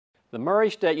The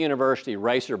Murray State University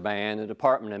Racer Band and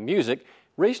Department of Music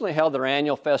recently held their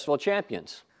annual Festival of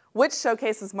Champions, which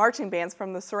showcases marching bands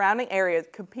from the surrounding areas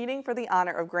competing for the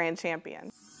honor of Grand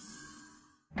Champion.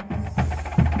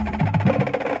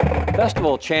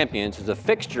 Festival of Champions is a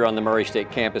fixture on the Murray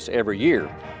State campus every year,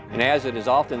 and as it is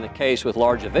often the case with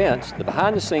large events, the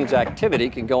behind-the-scenes activity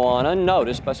can go on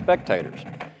unnoticed by spectators.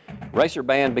 Racer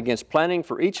Band begins planning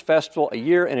for each festival a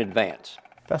year in advance.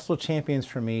 Festival of Champions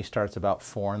for me starts about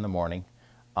 4 in the morning,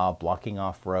 blocking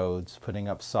off roads, putting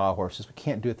up sawhorses. We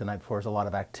can't do it the night before. There's a lot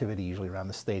of activity usually around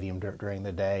the stadium during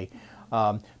the day.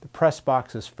 The press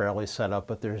box is fairly set up,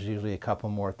 but there's usually a couple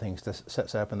more things to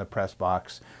set up in the press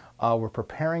box. We're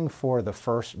preparing for the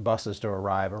first buses to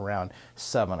arrive around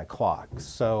 7 o'clock.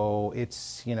 So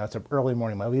it's, it's an early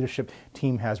morning. My leadership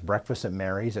team has breakfast at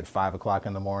Mary's at 5 o'clock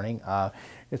in the morning.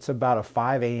 It's about a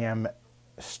 5 a.m.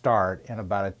 start and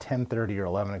about a 10:30 or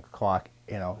 11 o'clock,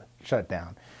 shut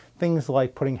down. Things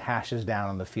like putting hashes down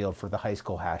on the field for the high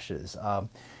school hashes,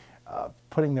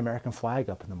 putting the American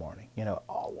flag up in the morning,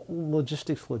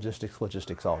 logistics all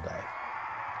day.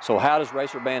 So how does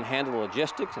Racer Band handle the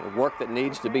logistics and the work that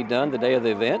needs to be done the day of the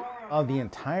event? The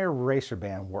entire Racer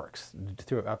Band works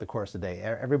throughout the course of the day.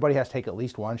 Everybody has to take at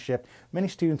least one shift. Many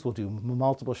students will do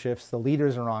multiple shifts. The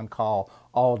leaders are on call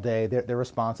all day. They're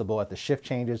responsible at the shift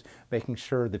changes, making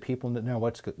sure the people know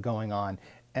what's going on.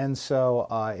 And so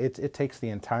it takes the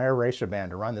entire Racer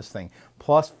Band to run this thing,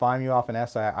 plus FIMU off and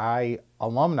SII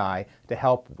alumni to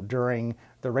help during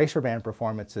the Racer Band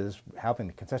performances, helping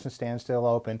the concession stand still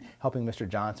open, helping Mr.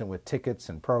 Johnson with tickets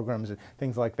and programs and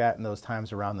things like that in those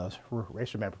times around those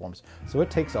Racer Band performances. So it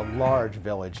takes a large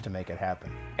village to make it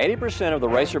happen. 80% of the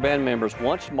Racer Band members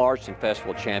once marched in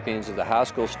Festival Champions as a high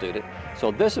school student,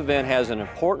 so this event has an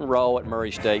important role at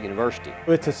Murray State University.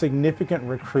 It's a significant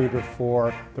recruiter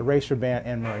for the Racer Band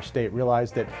and Murray State.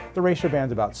 Realize that the Racer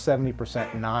Band's about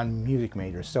 70% non-music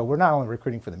majors, so we're not only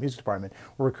recruiting for the music department,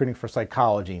 we're recruiting for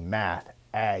psychology, math,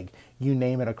 ag, you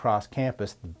name it across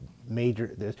campus.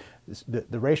 The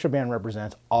Racer Band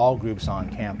represents all groups on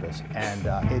campus, and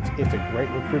it's a great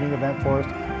recruiting event for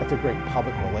us. It's a great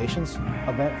public relations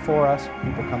event for us.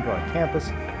 People come to our campus,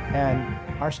 and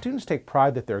our students take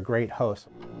pride that they're great hosts.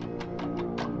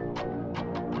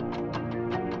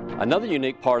 Another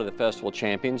unique part of the Festival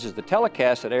Champions is the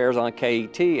telecast that airs on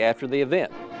KET after the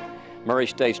event. Murray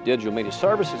State's Digital Media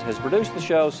Services has produced the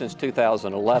show since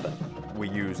 2011. We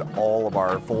use all of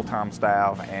our full-time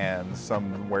staff and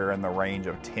somewhere in the range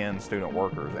of 10 student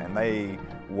workers, and they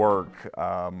work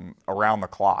around the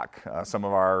clock. Some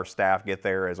of our staff get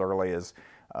there as early as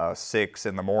 6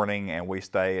 in the morning, and we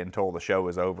stay until the show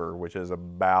is over, which is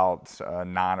about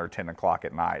 9 or 10 o'clock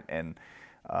at night. And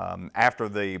after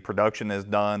the production is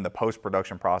done, the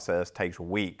post-production process takes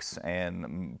weeks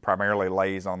and primarily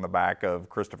lays on the back of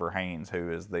Christopher Haynes,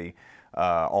 who is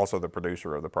also the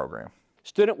producer of the program.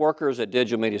 Student workers at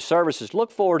Digital Media Services look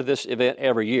forward to this event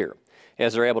every year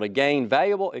as they're able to gain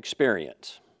valuable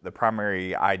experience. The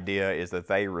primary idea is that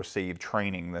they receive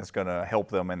training that's going to help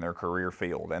them in their career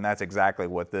field, and that's exactly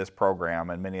what this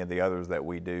program and many of the others that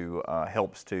we do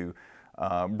helps to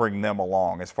bring them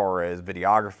along as far as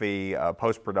videography,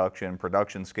 post-production,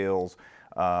 production skills.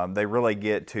 They really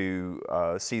get to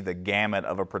see the gamut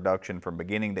of a production from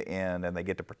beginning to end, and they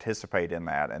get to participate in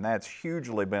that, and that's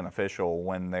hugely beneficial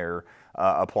when they're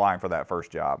applying for that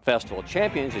first job. Festival of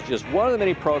Champions is just one of the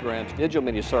many programs Digital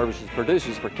Media Services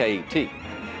produces for KET.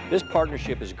 This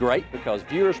partnership is great because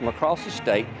viewers from across the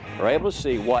state are able to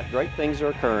see what great things are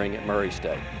occurring at Murray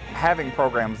State. Having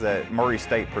programs that Murray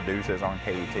State produces on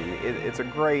KET, it's a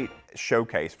great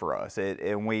showcase for us,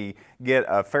 and we get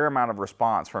a fair amount of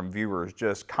response from viewers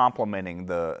just complimenting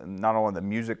not only the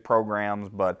music programs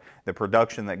but the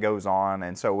production that goes on,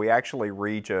 and so we actually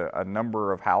reach a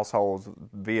number of households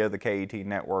via the KET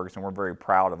networks, and we're very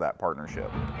proud of that partnership.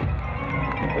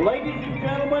 Ladies and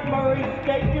gentlemen, Murray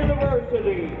State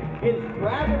University is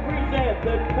proud to present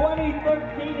the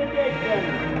 2013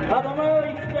 edition of the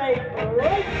Murray State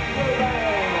Racer